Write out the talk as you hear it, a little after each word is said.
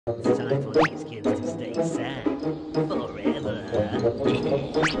It's time for these kids to stay sad forever.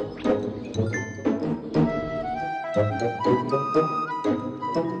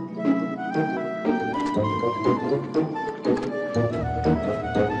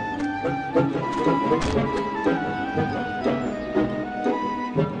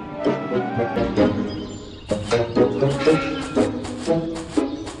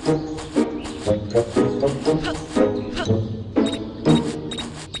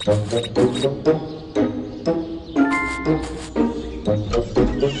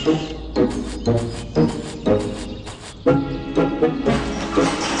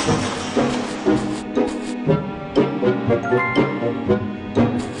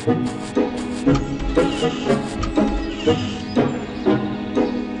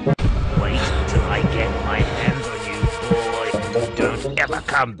 Wait till I get my hands on you, boy. Don't ever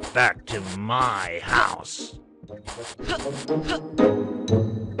come back to my house.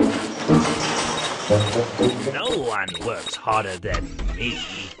 No one works harder than me.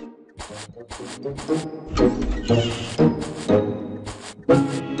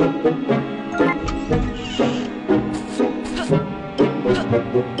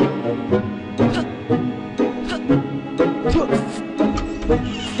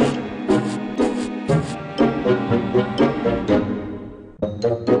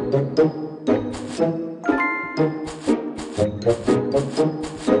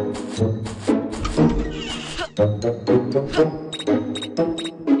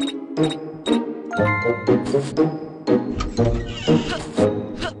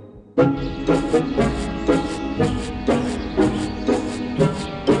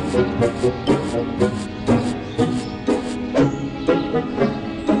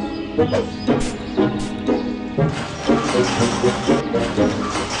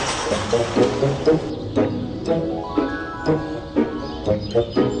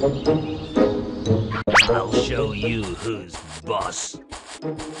 I'll show you who's boss.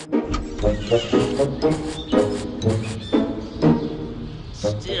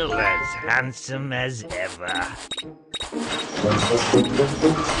 Still as handsome as ever.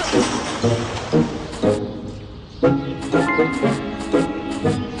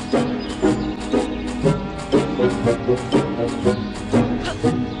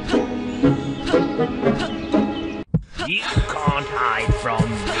 You can't hide from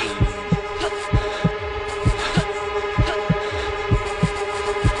me.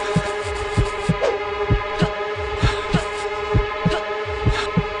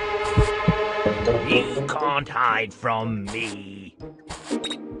 You can't hide from me.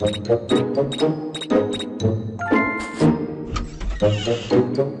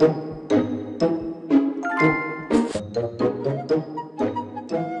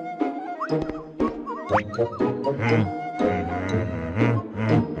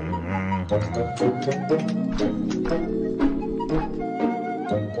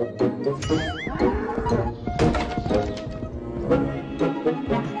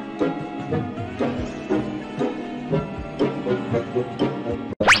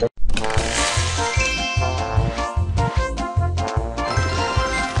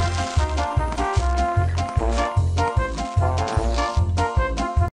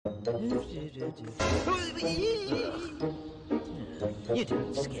 You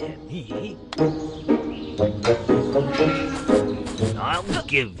don't scare me. I'll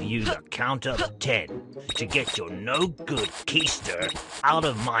give you the count of 10 to get your no-good keister out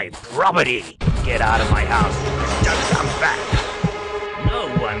of my property. Get out of my house and don't come back. No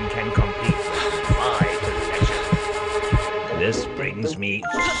one can compete with my collection. This brings me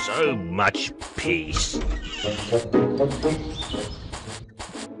so much peace.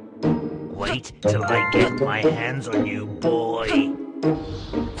 Wait till I get my hands on you, boy.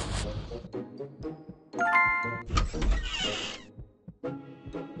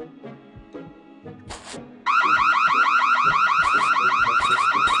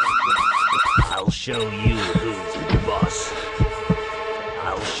 I'll show you who's boss.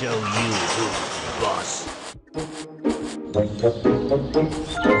 I'll show you who's boss.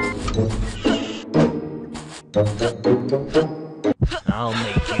 I'll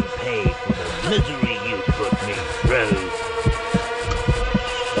make you pay for the misery you put me through.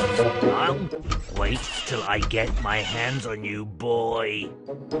 I'll wait till I get my hands on you, boy.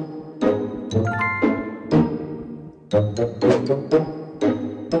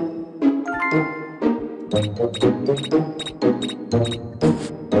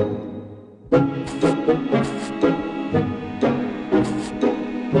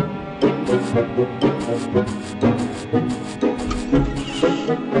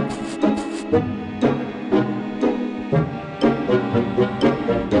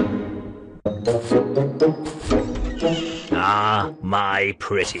 my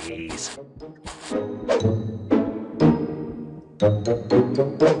pretties.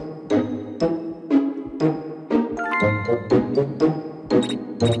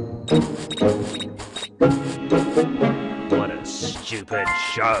 What a stupid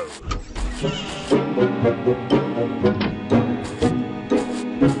show.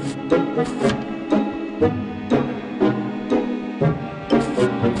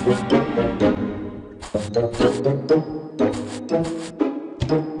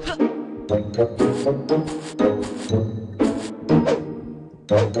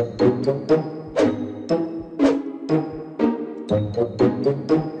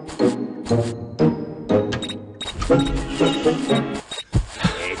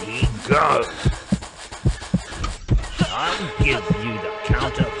 Ready, go! I'll give you the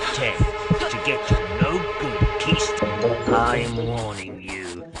count of 10 to get your no good keister. I'm warning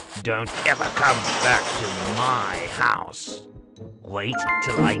you, don't ever come back to my house. Wait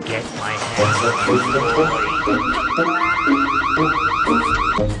till I get my hands on you.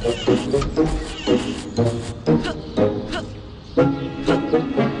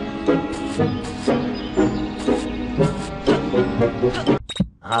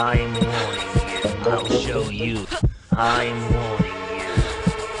 I'm warning you. I'll show you. I'm warning you.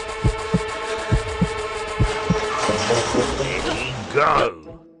 Ready, go!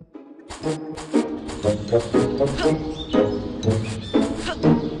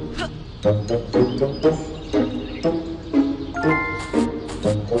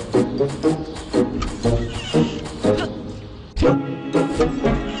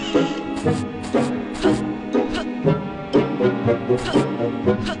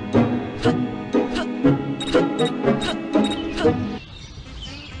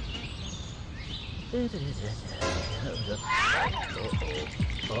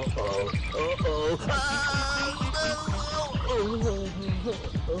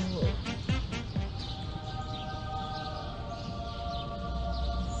 Uh-oh.